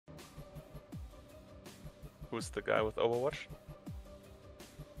Who's the guy with Overwatch?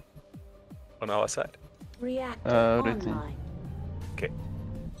 On our side. Reactor online. Okay.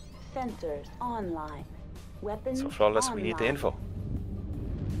 Sensors online. Weapons So Flawless, online. we need the info.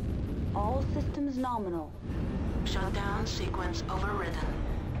 All systems nominal. Shutdown sequence overridden.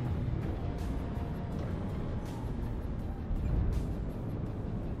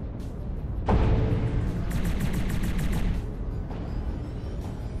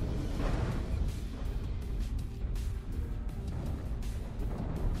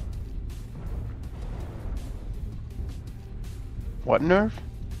 What nerve?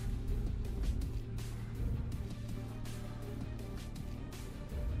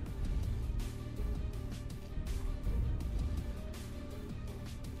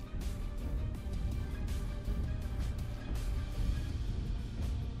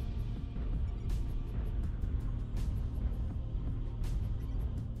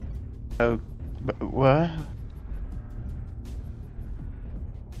 Oh, what?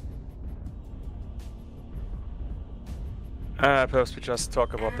 Perhaps we just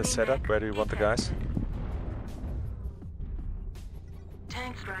talk about the setup. Where do you want the guys?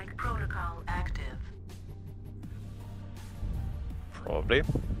 Tank strike protocol active. Probably.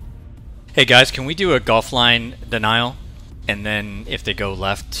 Hey guys, can we do a Gulf line denial? And then if they go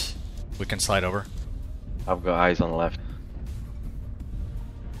left, we can slide over. I've got eyes on the left.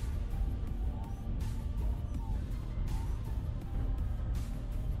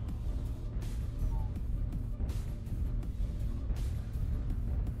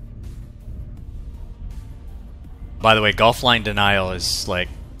 By the way, Gulf line denial is like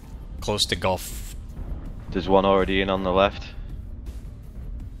close to Gulf. There's one already in on the left.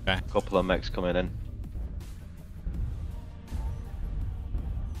 Okay. A couple of mechs coming in.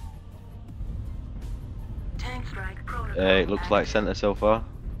 Tank strike protocol. It looks like center so far.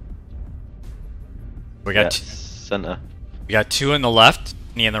 We got center. we got two on the left.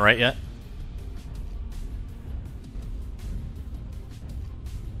 Any on the right yet?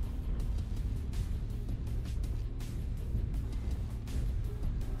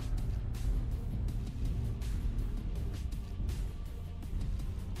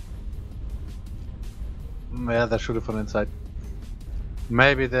 Yeah, they shoot it from inside.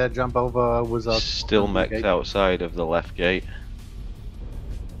 Maybe they jump over without... Still mechs gate. outside of the left gate.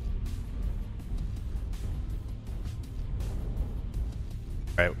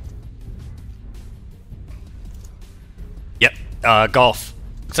 Right. Yep. Golf.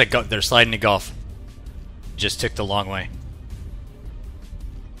 Looks like they're sliding to Golf. Just took the long way.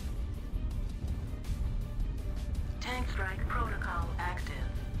 Tank strike protocol active.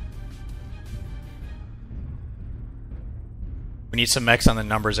 We need some mechs on the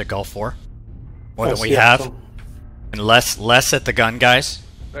numbers at Gulf 4. More than we have. And less at the gun, guys.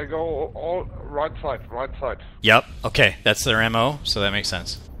 They go all right side, right side. Yep. Okay, that's their MO, so that makes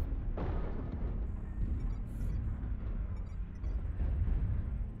sense.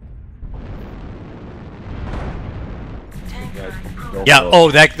 Tank strike protocol. Yeah,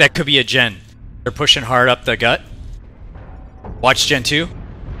 oh, that could be a Gen. They're pushing hard up the gut. Watch Gen 2.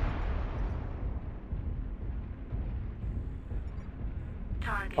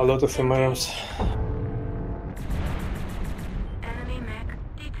 Target. A lot of emirs. Enemy mech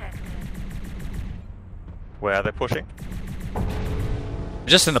detected. Where are they pushing?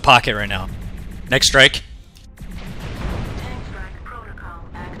 Just in the pocket right now. Next strike. Tank strike protocol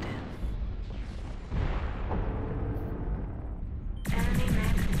active. Enemy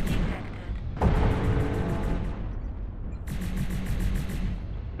mech detected.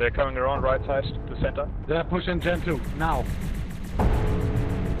 They're coming around right side to center. They're pushing Gen 2, now.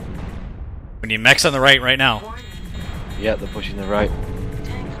 We need mechs on the right now. Warning. Yeah, they're pushing the right.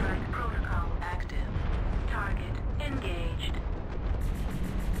 Tank strike protocol active. Target engaged.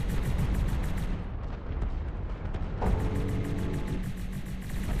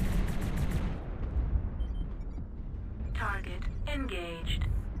 Target engaged.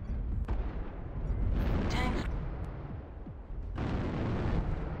 Tank.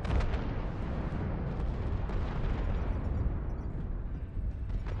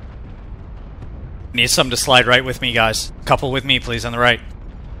 Need some to slide right with me, guys. Couple with me, please, on the right.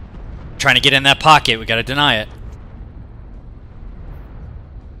 Trying to get in that pocket. We gotta deny it.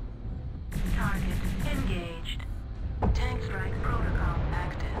 Target engaged. Tank strike protocol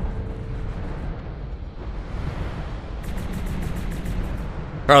active.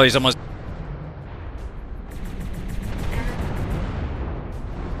 Charlie's almost...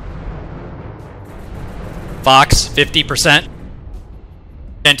 Fox, 50%.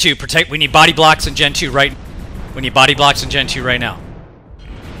 Gen 2, protect. We need body blocks in Gen 2 right. We need body blocks in Gen 2 right now.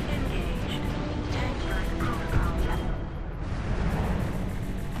 Engaged. Tank strike protocol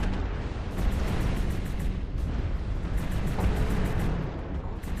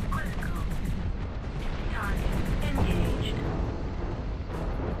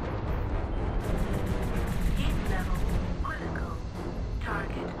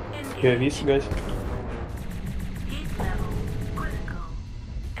UAVs, guys. Heat level critical.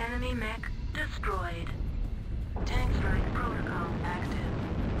 Enemy mech destroyed. Tank strike protocol active.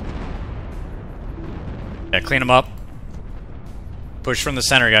 Yeah, clean them up. Push from the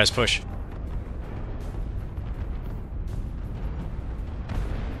center, guys. Push.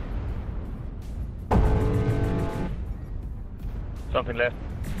 Something left.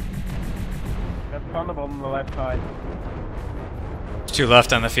 Got a ton of them on the left side. Two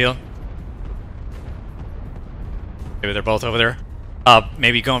left on the field. Maybe they're both over there.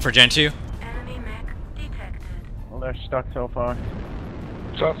 Maybe going for Gen 2. Enemy mech detected. Well, they're stuck so far.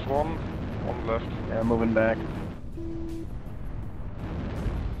 Just one left. Yeah, moving back.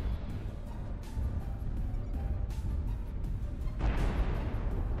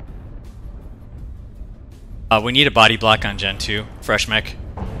 We need a body block on Gen 2. Fresh mech.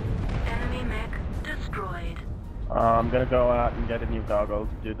 Enemy mech destroyed. I'm gonna go out and get a new goggle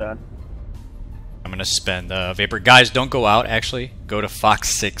to do that. I'm gonna spend Vapor. Guys, don't go out, actually. Go to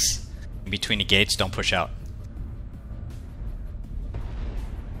Fox 6. In between the gates, don't push out.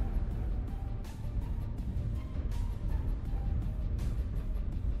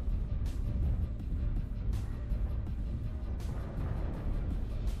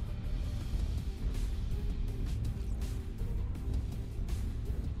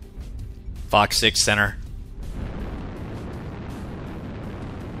 Fox 6 center.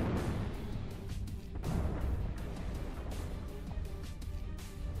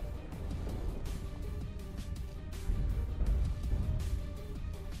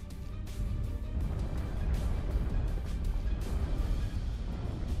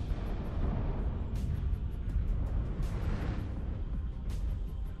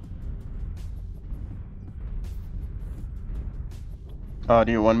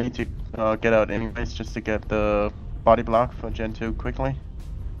 Do you want me to get out anyways, just to get the body block for Gen 2 quickly?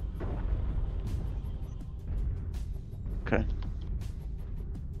 Okay.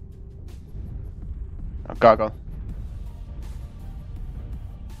 Goggle.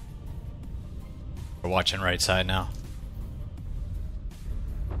 We're watching right side now.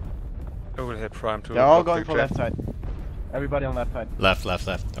 I will hit prime to They're all block going the for jet. left side. Everybody on left side. Left, left,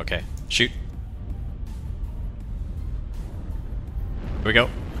 left. Okay. Shoot. Here we go.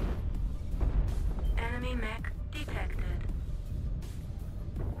 Enemy mech detected.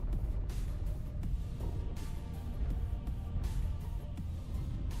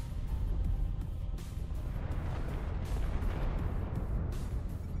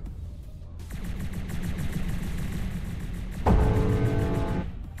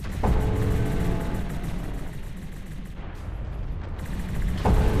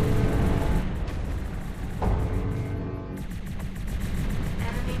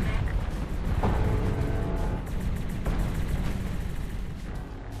 Enemy mech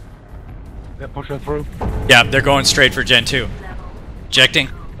They're pushing through. Yeah, they're going straight for Gen 2. level. Ejecting.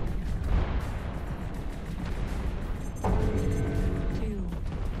 2,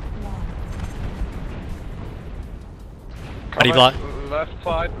 1. Body block. Left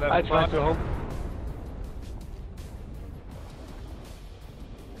side, I left try side. to hold.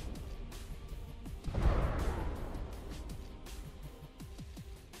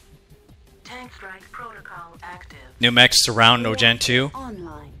 Tank strike protocol active. New mechs surround no Gen 2.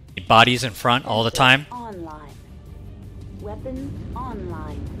 Online. Need bodies in front all the time. Online. Weapons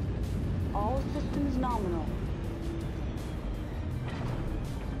online. All systems nominal.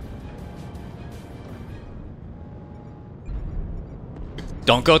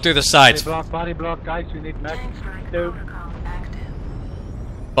 Don't go through the sides. Body block, guys. We need mech. Tank strike No. protocol active.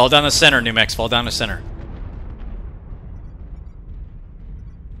 Fall down the center, new mechs. Fall down the center.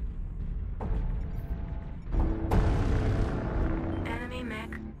 Enemy mech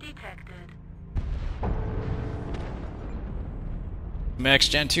detected. Mechs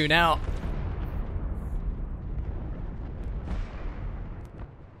Gen 2 now.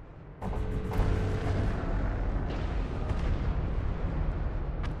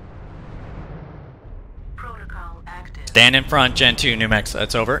 Protocol active. Stand in front, Gen 2, new mechs.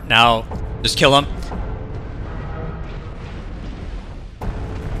 That's over. Now, just kill them.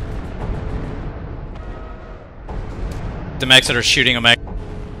 The mechs that are shooting a mech.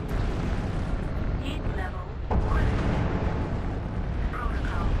 Heat level critical.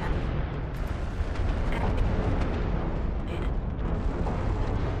 Protocol active.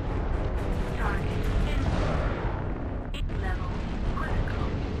 Target in. Heat level critical.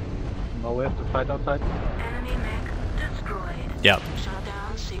 No, we have to fight outside. Enemy mech destroyed. Yep.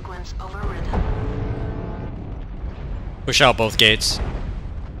 Shutdown sequence overridden. Push out both gates. Heat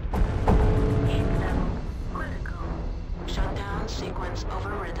level critical. Shutdown sequence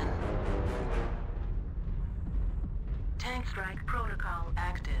overridden.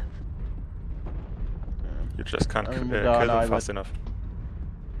 Just can't I kill mean, no, them I fast would- enough.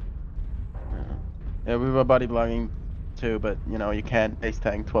 Yeah, we were body blocking too, but you know, you can't base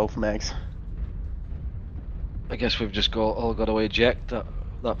tank 12 mags. I guess we've just all got to eject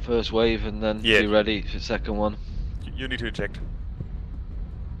that first wave and then Yeah. be ready for the second one. You need to eject.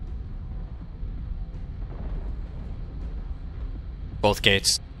 Both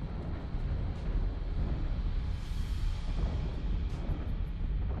gates.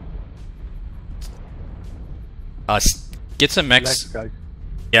 Get some mechs. Legs, guys.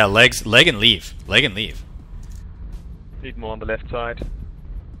 Yeah, leg and leave. Leg and leave. Need more on the left side.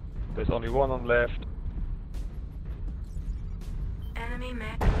 There's only one on left. Enemy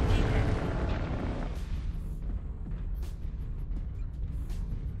mech detected.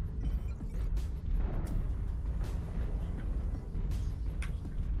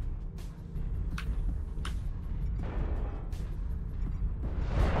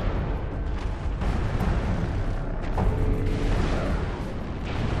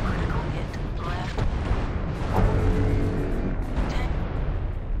 Critical hit left. Tank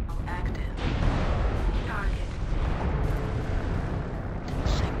active. Target.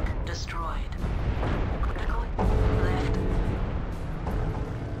 Sink destroyed. Critical left.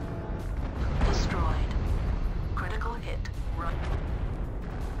 Destroyed. Critical hit right.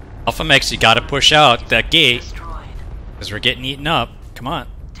 Alpha mechs, you gotta push out that gate Destroyed. because we're getting eaten up. Come on.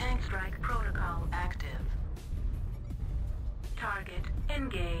 Tank strike protocol active. Target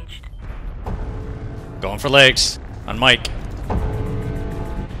engaged. Going for legs on Mike.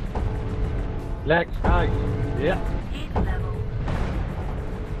 Legs, guys. Yeah. Heat level.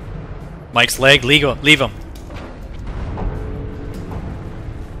 Mike's leg, leave him.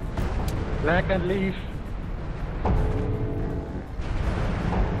 Leg and leave.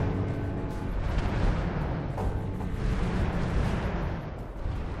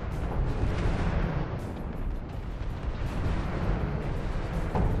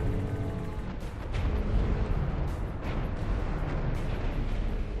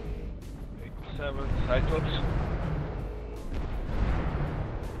 Seven Cyclops.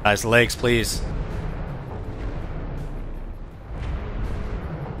 Guys, legs, please.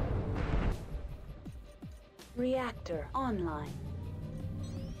 Reactor online.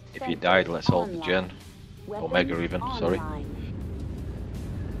 If you died, let's hold the gen. Weapons Omega even, sorry. online.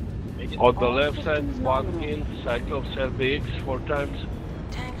 On the left side, one in Cyclops LBX 4 times.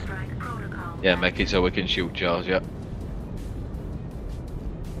 Tank strike protocol. Yeah, make it so we can shoot Jaws, yeah.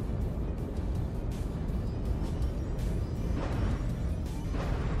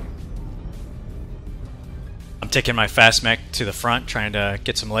 I'm taking my fast mech to the front, trying to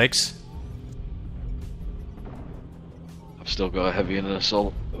get some legs. I've still got a heavy and an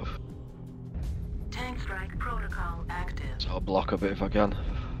assault, Tank strike protocol active. so I'll block a bit if I can.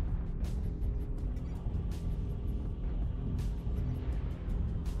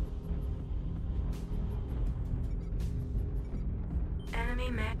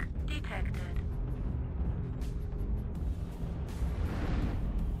 Enemy mech detected.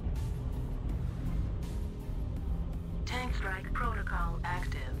 Tank strike protocol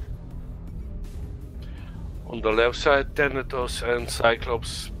active. On the left side, Thanatos and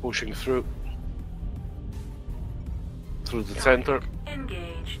Cyclops pushing through the center.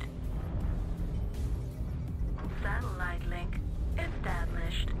 Engaged. Satellite link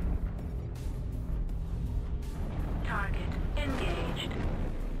established. Target engaged.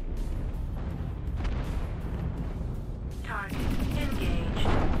 Target engaged.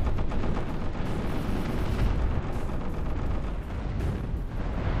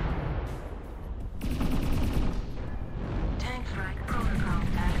 Tank strike protocol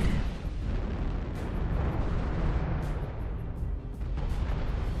active.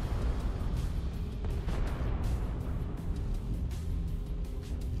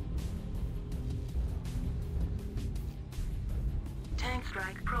 Tank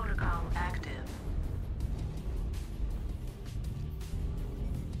strike protocol active.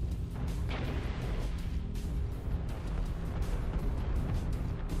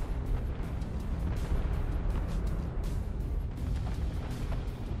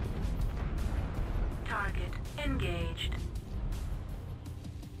 Target engaged.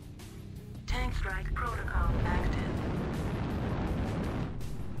 Tank strike protocol active.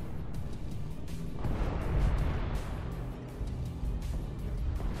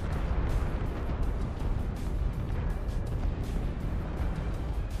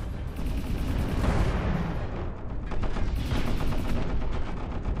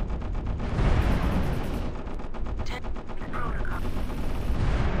 Tank protocol.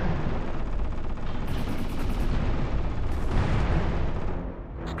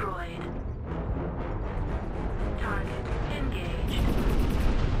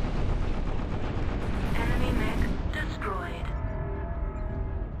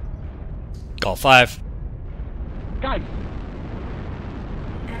 Golf 5. Guys!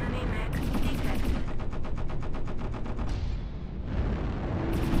 Enemy mech detected.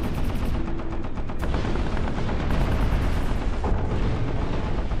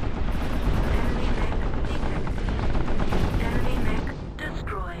 Enemy mech detected. Enemy mech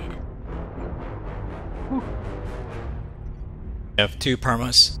destroyed. We have 2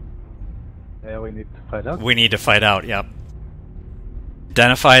 permas. Yeah, we need to fight out. We need to fight out, yep.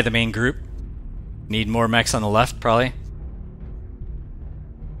 Identify the main group. Need more mechs on the left, probably.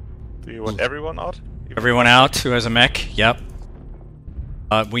 Do you want everyone out? Everyone out who has a mech? Yep.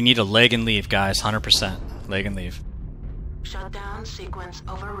 We need a leg and leave, guys. 100%. Leg and leave. Shutdown sequence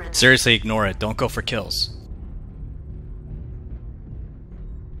overridden. Seriously, ignore it. Don't go for kills.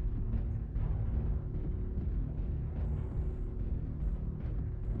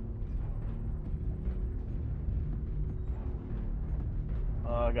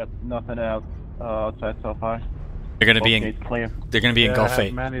 I got nothing else outside so far. They're gonna be Both in. gates clear. They're gonna be in Yeah, Gulf I have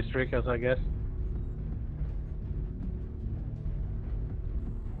 8. many streakers, I guess.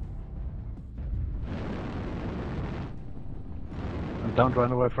 And don't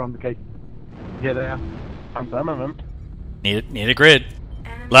run away from the gate. Here they are. I'm some of them. Need a grid.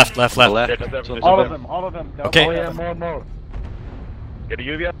 Enemy Left, mech left, left. Yeah, there's everything. All of them, all of them. Okay. Oh yeah, more and more. Get a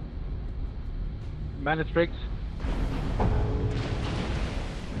UV. Many streaks.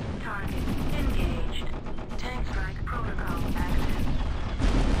 target engaged. Tank strike protocol active.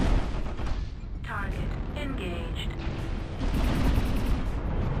 Target engaged.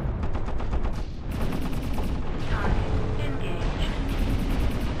 Target engaged.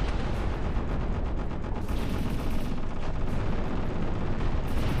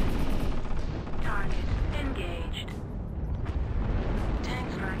 Target engaged.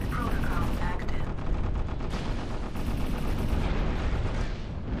 Tank strike protocol active.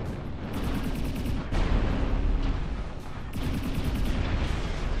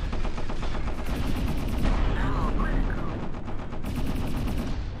 Ammo critical.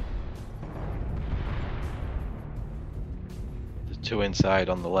 There's 2 inside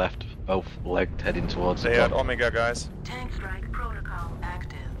on the left, both legged heading towards the They are at front. Omega, guys. Tank strike protocol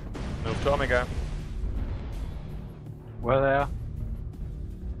active. Move to Omega. Where they are.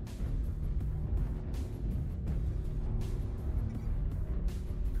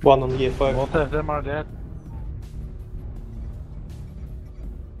 One on gear 5. Most of them are dead.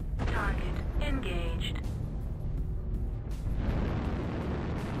 Target engaged.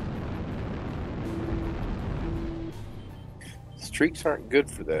 Streaks aren't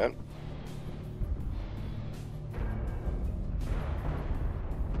good for that.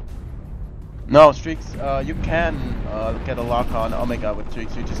 No, streaks, you can get a lock on Omega with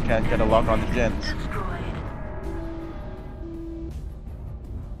streaks, you just can't get a lock on the gens. Destroyed.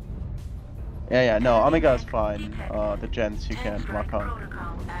 Yeah, no, Omega is fine. The gens you Tank can't lock strike on.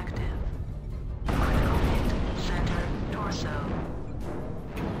 protocol active. Critical hit. Center. Torso.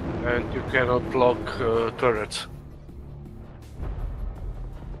 And you cannot block turrets.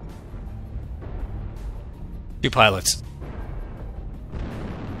 Two pilots.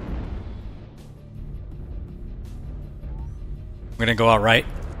 We're gonna go out right.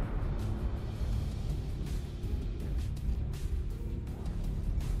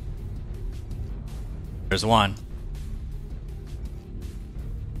 There's one.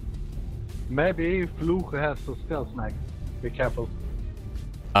 Maybe Fluke has a stealth mag. Be careful.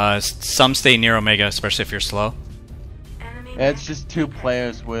 Some stay near Omega, especially if you're slow. Enemy It's just 2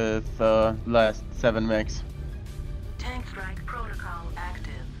 players with last 7 mechs. tank strike protocol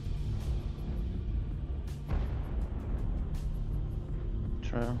active.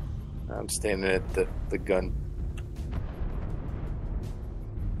 True. I'm standing at the gun.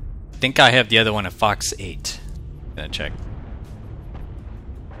 I think I have the other one at Fox 8. Gonna check.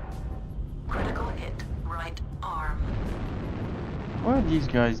 Critical hit. Right arm. What are these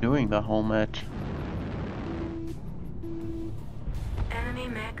guys doing the whole match? Enemy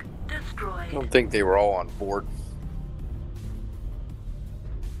mech destroyed. I don't think they were all on board.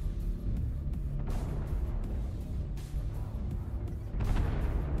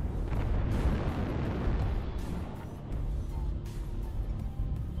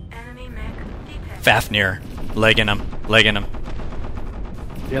 Enemy mech detected. Fafnir. Legging him. Legging him.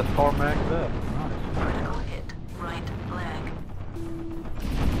 Yes, 4 mags there. Nice. Critical hit. Right leg.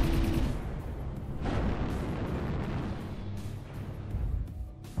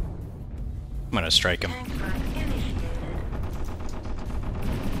 I'm gonna strike him. Tank strike initiated.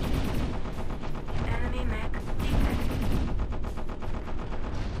 Enemy mech detected.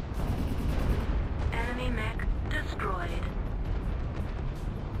 Enemy mech destroyed.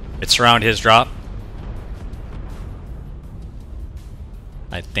 It's around his drop.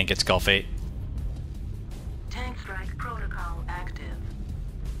 I think it's Gulf 8. Tank strike protocol active.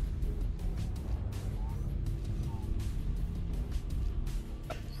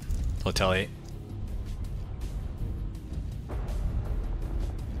 Hotel 8.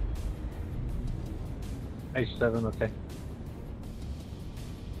 H7, okay.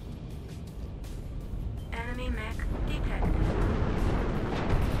 Enemy mech detected.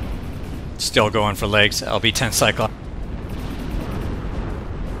 Still going for legs. LB-10 Cyclops.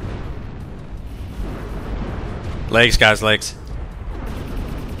 Legs, guys, legs.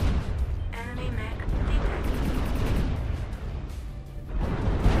 Enemy mech detected.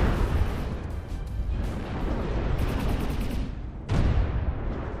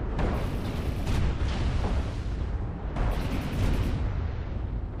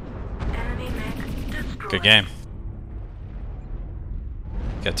 Enemy mech destroyed. Good game.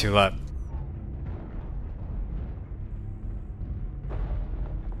 Got 2 left.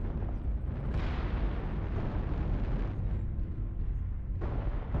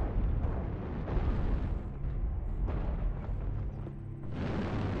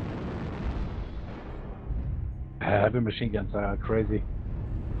 Heavy machine guns are crazy.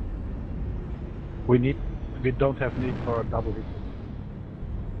 We don't have need for a double hit.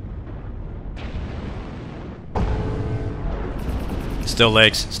 Still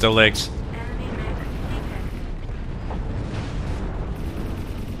legs, still legs. Enemy mech detected.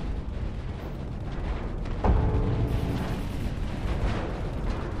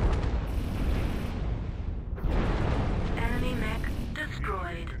 Enemy mech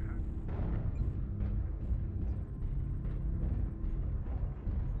destroyed.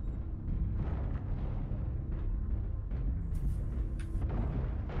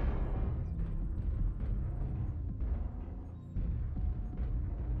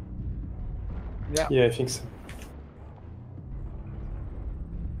 Yeah, I think so.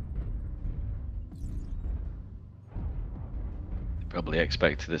 Probably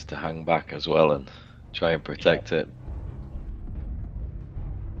expected us to hang back as well and try and protect it.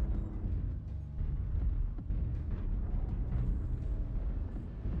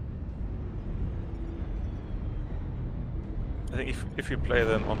 I think if you play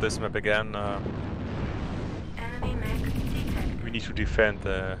them on this map again, Enemy mech detected. we need to defend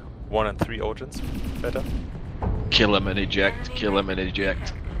 1 and 3 Oceans better. Kill him and eject, kill him and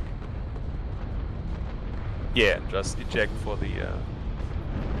eject. Yeah, and just eject for the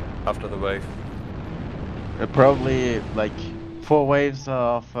after the wave. Probably like 4 waves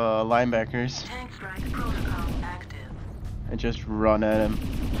of linebackers Tank strike protocol active. and just run at him.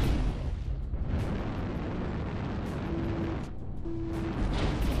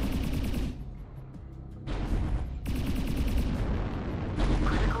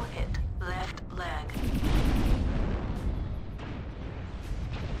 Critical hit. Left leg.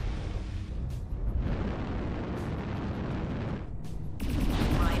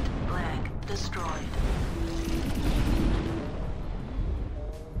 Right leg destroyed.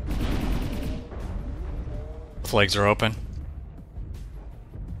 Both legs are open.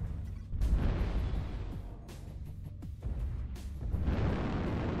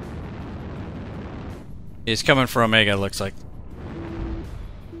 He's coming for Omega, looks like.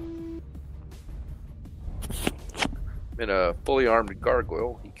 In a fully armed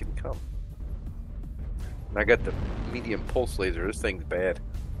gargoyle, he can come. And I got the medium pulse laser. This thing's bad.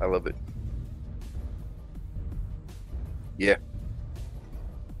 I love it. Yeah.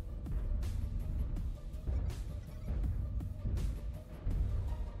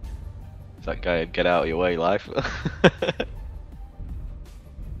 That guy would get out of your way, life.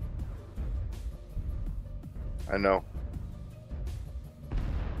 I know.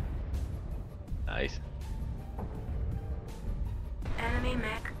 Nice. Enemy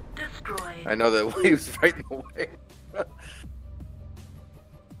mech destroyed. I know that wave's right in the way.